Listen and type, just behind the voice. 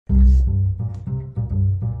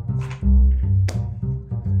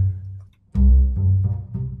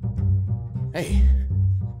Hey,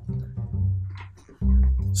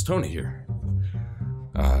 it's Tony here.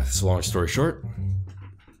 It's a long story short.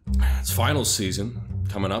 It's finals season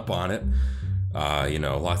coming up on it.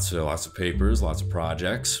 Lots of papers, lots of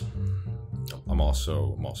projects. I'm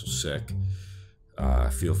also sick. I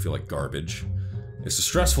feel like garbage. It's a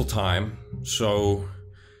stressful time, so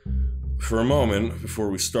for a moment before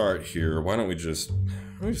we start here, why don't we just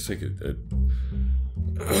take a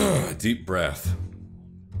deep breath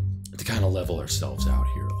to kind of level ourselves out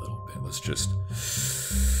here a little bit. Let's just.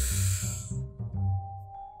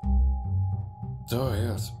 Oh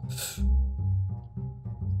yes.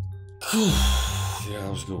 Yeah, that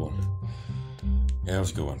was a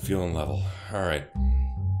good one. Feeling level. All right.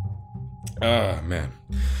 Man.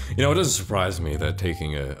 It doesn't surprise me that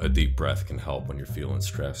taking a deep breath can help when you're feeling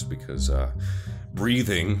stressed, because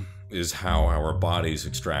breathing is how our bodies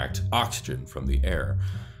extract oxygen from the air,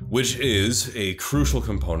 which is a crucial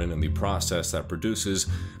component in the process that produces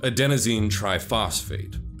adenosine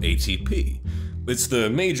triphosphate, ATP. It's the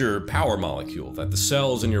major power molecule that the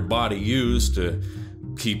cells in your body use to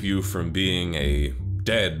keep you from being a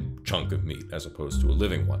dead chunk of meat as opposed to a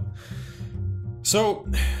living one. So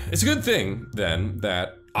it's a good thing, then,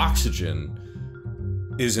 that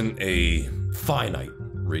oxygen isn't a finite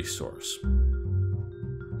resource.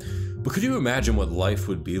 But could you imagine what life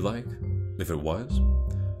would be like if it was?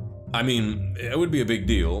 I mean, it would be a big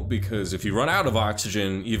deal, because if you run out of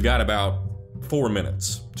oxygen, you've got about 4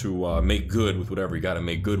 minutes to make good with whatever you got to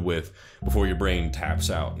make good with before your brain taps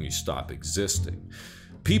out and you stop existing.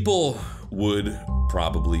 People would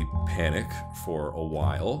probably panic for a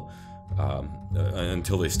while,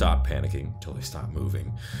 until they stop panicking, until they stop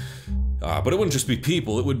moving. But it wouldn't just be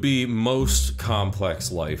people, it would be most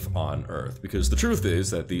complex life on Earth, because the truth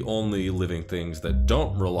is that the only living things that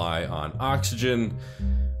don't rely on oxygen,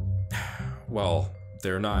 well,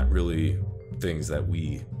 they're not really things that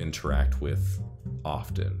we interact with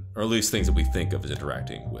often, or at least things that we think of as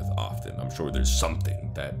interacting with often. I'm sure there's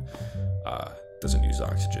something that doesn't use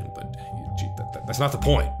oxygen, but that's not the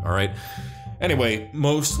point, all right? Anyway,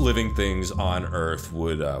 most living things on Earth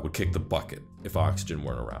would kick the bucket if oxygen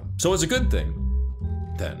weren't around. So it's a good thing,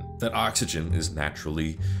 then, that oxygen is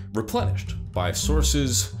naturally replenished by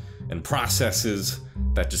sources and processes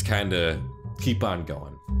that just kind of keep on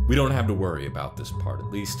going. We don't have to worry about this part, at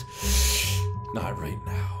least not right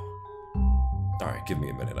now. All right, give me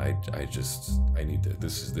a minute. I need to.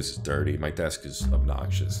 This is dirty. My desk is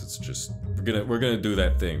obnoxious. It's just we're gonna do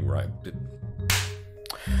that thing right.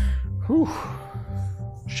 Whew.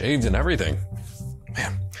 Shades and everything.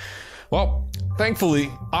 Man. Well,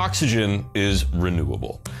 thankfully, oxygen is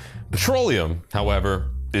renewable. Petroleum, however,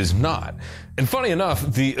 is not. And funny enough,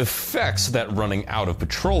 the effects that running out of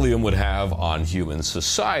petroleum would have on human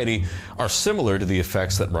society are similar to the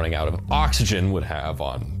effects that running out of oxygen would have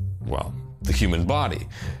on, well, the human body.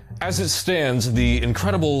 As it stands, the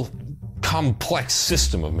incredible complex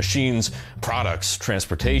system of machines, products,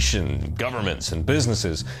 transportation, governments, and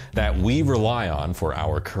businesses that we rely on for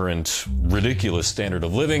our current ridiculous standard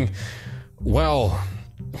of living, well,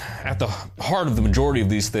 at the heart of the majority of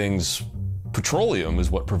these things, petroleum is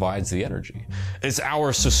what provides the energy. It's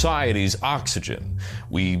our society's oxygen.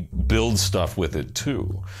 We build stuff with it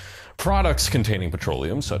too. Products containing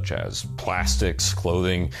petroleum, such as plastics,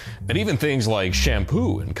 clothing, and even things like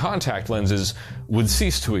shampoo and contact lenses, would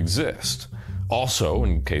cease to exist. Also,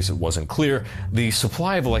 in case it wasn't clear, the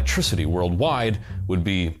supply of electricity worldwide would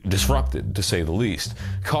be disrupted, to say the least,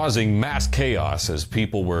 causing mass chaos as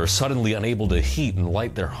people were suddenly unable to heat and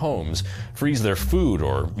light their homes, freeze their food,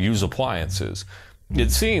 or use appliances. It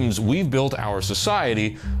seems we've built our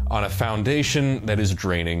society on a foundation that is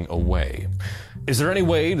draining away. Is there any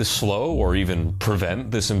way to slow or even prevent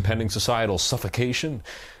this impending societal suffocation?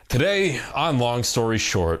 Today, on Long Story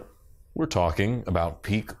Short, we're talking about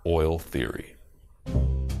peak oil theory.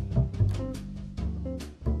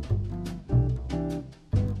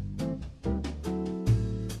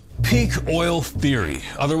 Peak oil theory,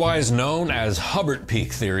 otherwise known as Hubbert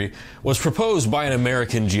peak theory, was proposed by an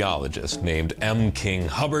American geologist named M. King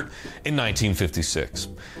Hubbert in 1956.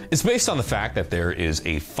 It's based on the fact that there is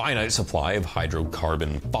a finite supply of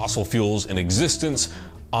hydrocarbon fossil fuels in existence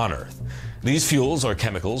on Earth. These fuels are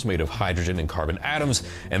chemicals made of hydrogen and carbon atoms,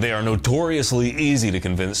 and they are notoriously easy to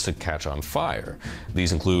convince to catch on fire.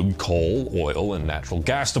 These include coal, oil, and natural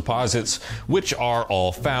gas deposits, which are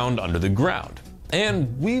all found under the ground.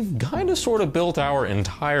 And we've kind of sort of built our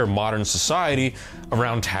entire modern society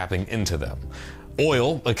around tapping into them.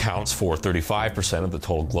 Oil accounts for 35% of the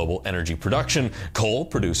total global energy production, coal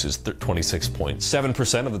produces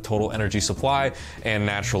 26.7% of the total energy supply, and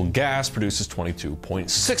natural gas produces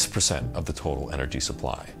 22.6% of the total energy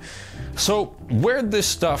supply. So where'd this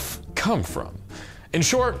stuff come from? In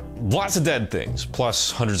short, lots of dead things,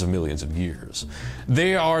 plus hundreds of millions of years.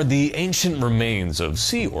 They are the ancient remains of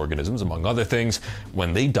sea organisms, among other things.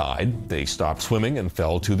 When they died, they stopped swimming and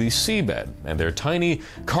fell to the seabed, and their tiny,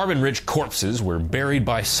 carbon-rich corpses were buried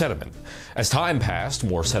by sediment. As time passed,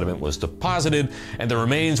 more sediment was deposited, and the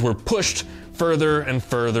remains were pushed further and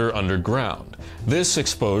further underground. This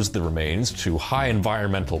exposed the remains to high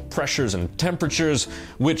environmental pressures and temperatures,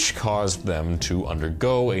 which caused them to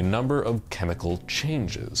undergo a number of chemical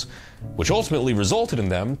changes, which ultimately resulted in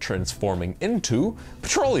them transforming into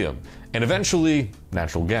petroleum and eventually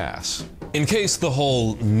natural gas. In case the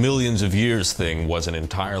whole millions of years thing wasn't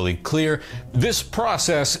entirely clear, this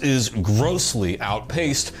process is grossly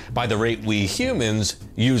outpaced by the rate we humans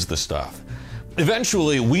use the stuff.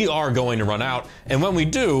 Eventually, we are going to run out, and when we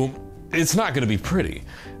do, it's not going to be pretty.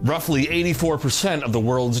 Roughly 84% of the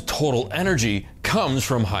world's total energy comes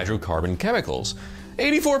from hydrocarbon chemicals.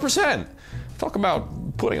 84%! Talk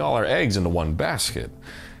about putting all our eggs into one basket.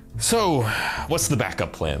 So, what's the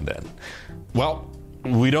backup plan then? Well,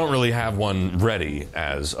 we don't really have one ready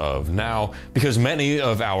as of now, because many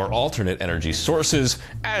of our alternate energy sources,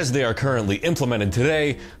 as they are currently implemented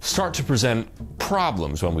today, start to present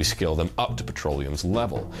problems when we scale them up to petroleum's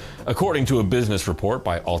level. According to a business report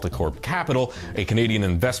by Alticorp Capital, a Canadian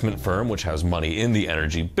investment firm which has money in the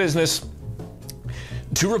energy business,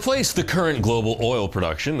 to replace the current global oil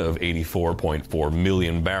production of 84.4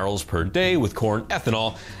 million barrels per day with corn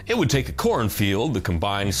ethanol, it would take a cornfield the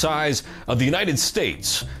combined size of the United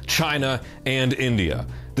States, China, and India.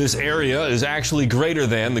 This area is actually greater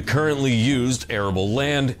than the currently used arable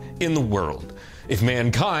land in the world. If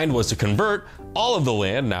mankind was to convert all of the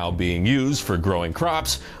land now being used for growing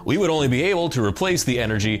crops, we would only be able to replace the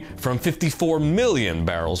energy from 54 million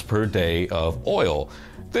barrels per day of oil.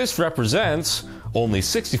 This represents only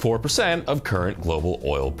 64% of current global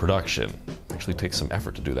oil production. Actually takes some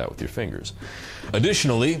effort to do that with your fingers.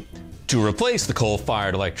 Additionally, to replace the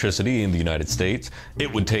coal-fired electricity in the United States,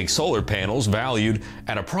 it would take solar panels valued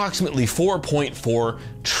at approximately $4.4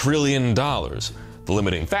 trillion. The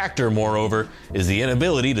limiting factor, moreover, is the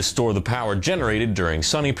inability to store the power generated during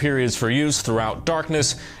sunny periods for use throughout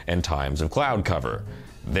darkness and times of cloud cover.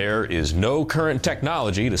 There is no current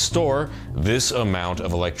technology to store this amount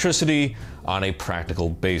of electricity on a practical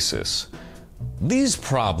basis. These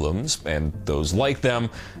problems, and those like them,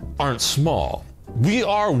 aren't small. We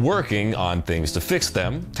are working on things to fix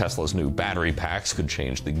them. Tesla's new battery packs could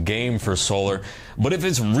change the game for solar, but if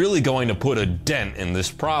it's really going to put a dent in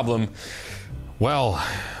this problem, well,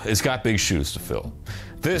 it's got big shoes to fill.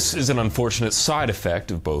 This is an unfortunate side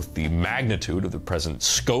effect of both the magnitude of the present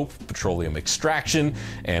scope of petroleum extraction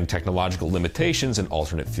and technological limitations in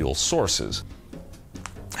alternate fuel sources.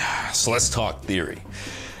 So let's talk theory.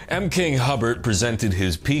 M. King Hubbert presented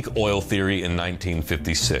his peak oil theory in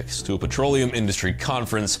 1956 to a petroleum industry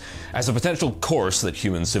conference as a potential course that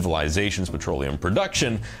human civilization's petroleum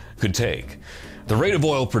production could take. The rate of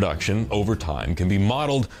oil production over time can be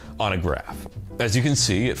modeled on a graph. As you can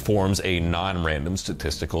see, it forms a non-random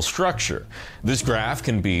statistical structure. This graph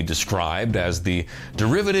can be described as the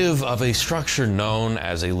derivative of a structure known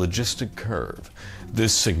as a logistic curve.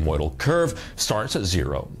 This sigmoidal curve starts at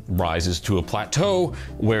zero, rises to a plateau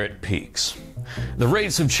where it peaks. The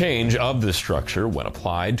rates of change of this structure, when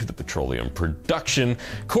applied to the petroleum production,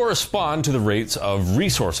 correspond to the rates of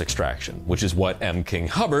resource extraction, which is what M. King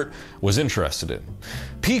Hubbert was interested in.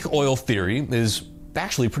 Peak oil theory is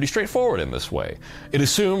actually pretty straightforward in this way. It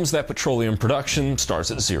assumes that petroleum production starts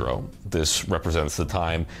at zero. This represents the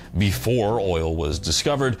time before oil was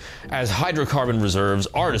discovered. As hydrocarbon reserves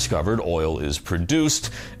are discovered, oil is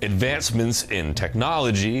produced. Advancements in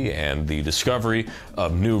technology and the discovery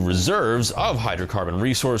of new reserves of hydrocarbon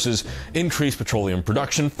resources increase petroleum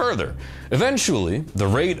production further. Eventually, the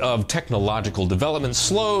rate of technological development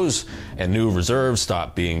slows and new reserves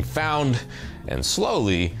stop being found, and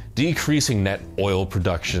slowly, decreasing net oil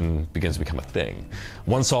production begins to become a thing.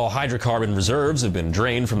 Once all hydrocarbon reserves have been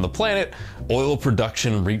drained from the planet, oil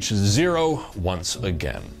production reaches zero once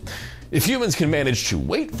again. If humans can manage to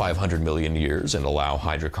wait 500 million years and allow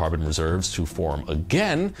hydrocarbon reserves to form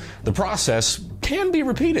again, the process can be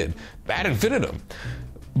repeated ad infinitum.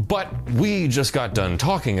 But we just got done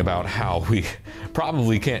talking about how we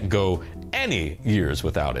probably can't go any years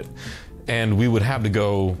without it, and we would have to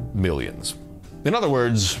go millions. In other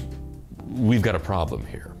words, we've got a problem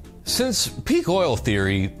here. Since peak oil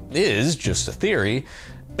theory is just a theory,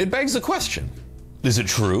 it begs the question, is it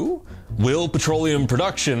true? Will petroleum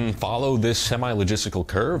production follow this semi-logistical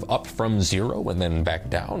curve up from zero and then back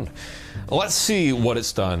down? Let's see what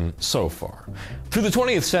it's done so far. Through the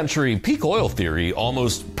 20th century, peak oil theory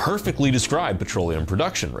almost perfectly described petroleum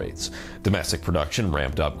production rates. Domestic production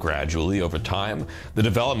ramped up gradually over time. The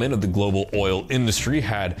development of the global oil industry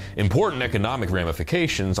had important economic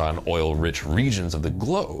ramifications on oil-rich regions of the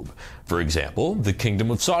globe. For example, the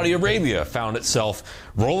Kingdom of Saudi Arabia found itself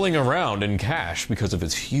rolling around in cash because of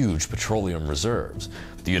its huge petroleum reserves.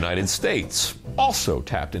 The United States also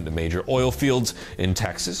tapped into major oil fields in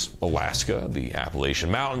Texas, Alaska, the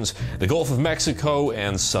Appalachian Mountains, the Gulf of Mexico,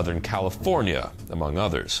 and Southern California, among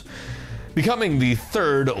others, becoming the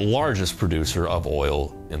third largest producer of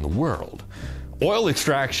oil in the world. Oil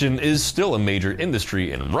extraction is still a major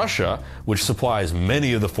industry in Russia, which supplies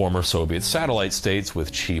many of the former Soviet satellite states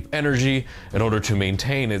with cheap energy in order to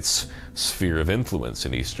maintain its sphere of influence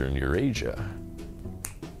in Eastern Eurasia.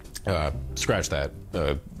 Scratch that.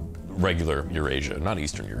 Regular Eurasia, not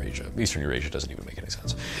Eastern Eurasia. Eastern Eurasia doesn't even make any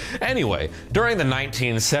sense. Anyway, during the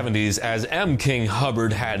 1970s, as M. King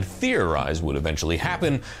Hubbard had theorized would eventually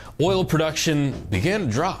happen, oil production began to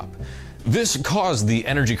drop. This caused the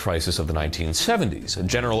energy crisis of the 1970s, a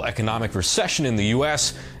general economic recession in the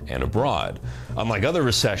U.S. and abroad. Unlike other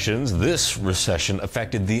recessions, this recession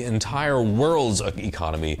affected the entire world's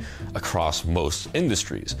economy across most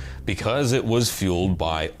industries because it was fueled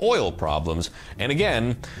by oil problems. And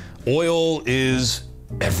again, oil is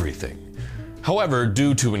everything. However,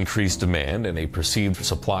 due to increased demand and a perceived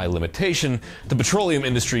supply limitation, the petroleum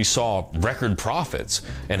industry saw record profits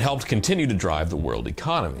and helped continue to drive the world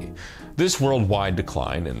economy. This worldwide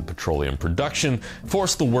decline in petroleum production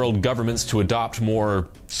forced the world governments to adopt more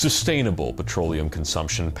sustainable petroleum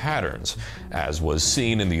consumption patterns, as was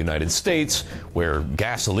seen in the United States, where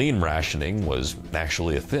gasoline rationing was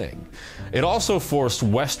actually a thing. It also forced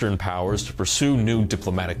Western powers to pursue new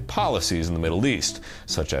diplomatic policies in the Middle East,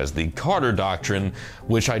 such as the Carter Doctrine,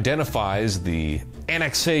 which identifies the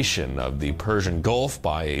annexation of the Persian Gulf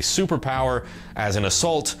by a superpower as an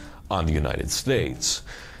assault on the United States.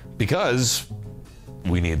 Because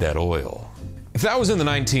we need that oil. If that was in the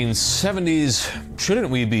 1970s, shouldn't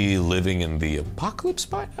we be living in the apocalypse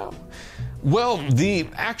by now? Well, the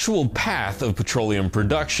actual path of petroleum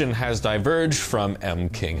production has diverged from M.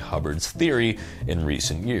 King Hubbard's theory in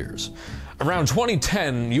recent years. Around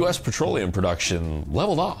 2010, U.S. petroleum production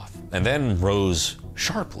leveled off and then rose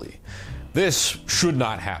sharply. This should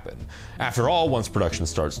not happen. After all, once production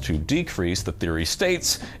starts to decrease, the theory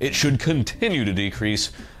states it should continue to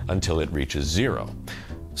decrease until it reaches zero.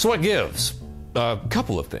 So what gives? A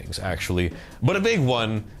couple of things, actually, but a big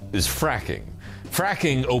one is fracking.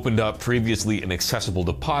 Fracking opened up previously inaccessible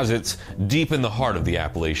deposits deep in the heart of the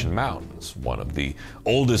Appalachian Mountains, one of the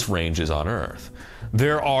oldest ranges on Earth.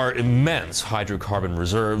 There are immense hydrocarbon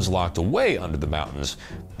reserves locked away under the mountains.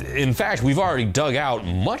 In fact, we've already dug out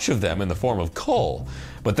much of them in the form of coal,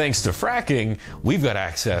 but thanks to fracking, we've got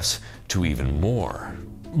access to even more.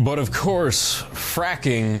 But of course,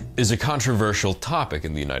 fracking is a controversial topic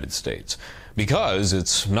in the United States, because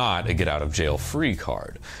it's not a get-out-of-jail-free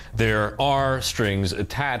card. There are strings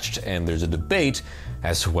attached, and there's a debate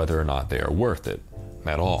as to whether or not they are worth it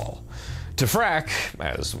at all. To frack,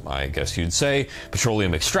 as I guess you'd say,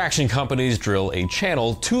 petroleum extraction companies drill a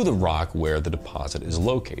channel to the rock where the deposit is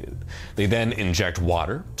located. They then inject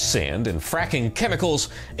water, sand, and fracking chemicals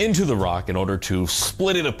into the rock in order to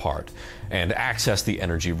split it apart and access the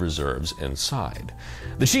energy reserves inside.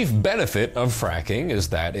 The chief benefit of fracking is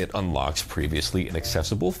that it unlocks previously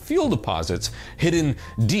inaccessible fuel deposits hidden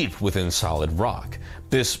deep within solid rock.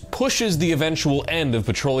 This pushes the eventual end of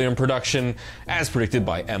petroleum production, as predicted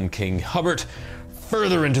by M. King Hubbard,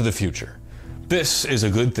 further into the future. This is a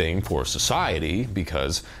good thing for society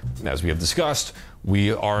because, as we have discussed,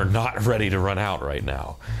 we are not ready to run out right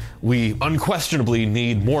now. We unquestionably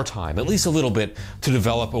need more time, at least a little bit, to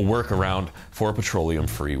develop a workaround for a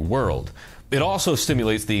petroleum-free world. It also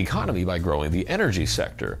stimulates the economy by growing the energy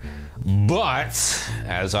sector. But,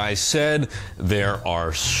 as I said, there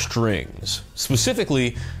are strings.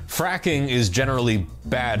 Specifically, fracking is generally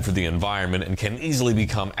bad for the environment and can easily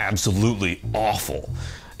become absolutely awful.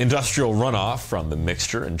 Industrial runoff from the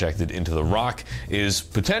mixture injected into the rock is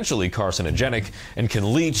potentially carcinogenic and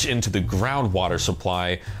can leach into the groundwater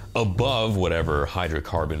supply above whatever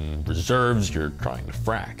hydrocarbon reserves you're trying to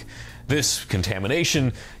frack. This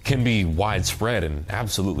contamination can be widespread and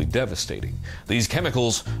absolutely devastating. These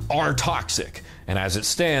chemicals are toxic, and as it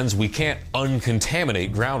stands, we can't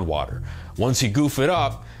uncontaminate groundwater. Once you goof it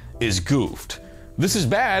up, it's goofed. This is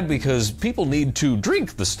bad because people need to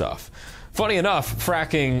drink the stuff. Funny enough,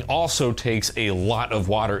 fracking also takes a lot of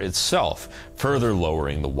water itself, further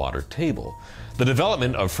lowering the water table. The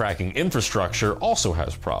development of fracking infrastructure also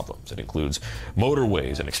has problems. It includes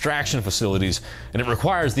motorways and extraction facilities, and it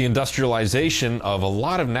requires the industrialization of a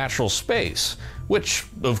lot of natural space, which,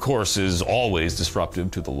 of course, is always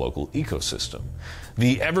disruptive to the local ecosystem.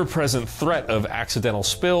 The ever-present threat of accidental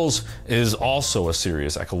spills is also a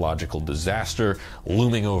serious ecological disaster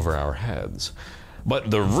looming over our heads. But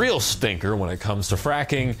the real stinker when it comes to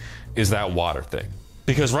fracking is that water thing.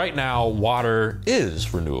 Because right now, water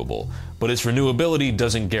is renewable, but its renewability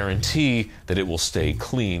doesn't guarantee that it will stay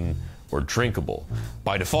clean or drinkable.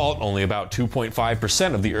 By default, only about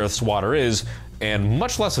 2.5% of the Earth's water is, and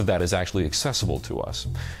much less of that is actually accessible to us.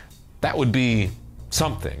 That would be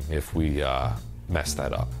something if we mess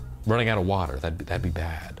that up. Running out of water, that'd be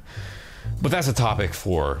bad. But that's a topic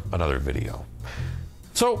for another video.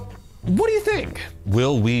 So, what do you think?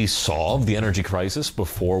 Will we solve the energy crisis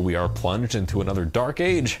before we are plunged into another dark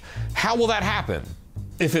age? How will that happen,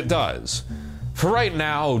 if it does? For right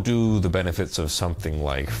now, do the benefits of something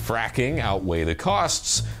like fracking outweigh the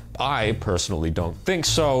costs? I personally don't think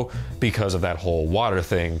so, because of that whole water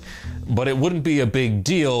thing, but it wouldn't be a big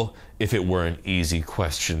deal if it were an easy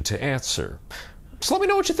question to answer. So let me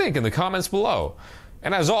know what you think in the comments below.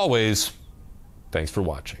 And as always, thanks for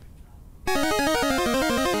watching.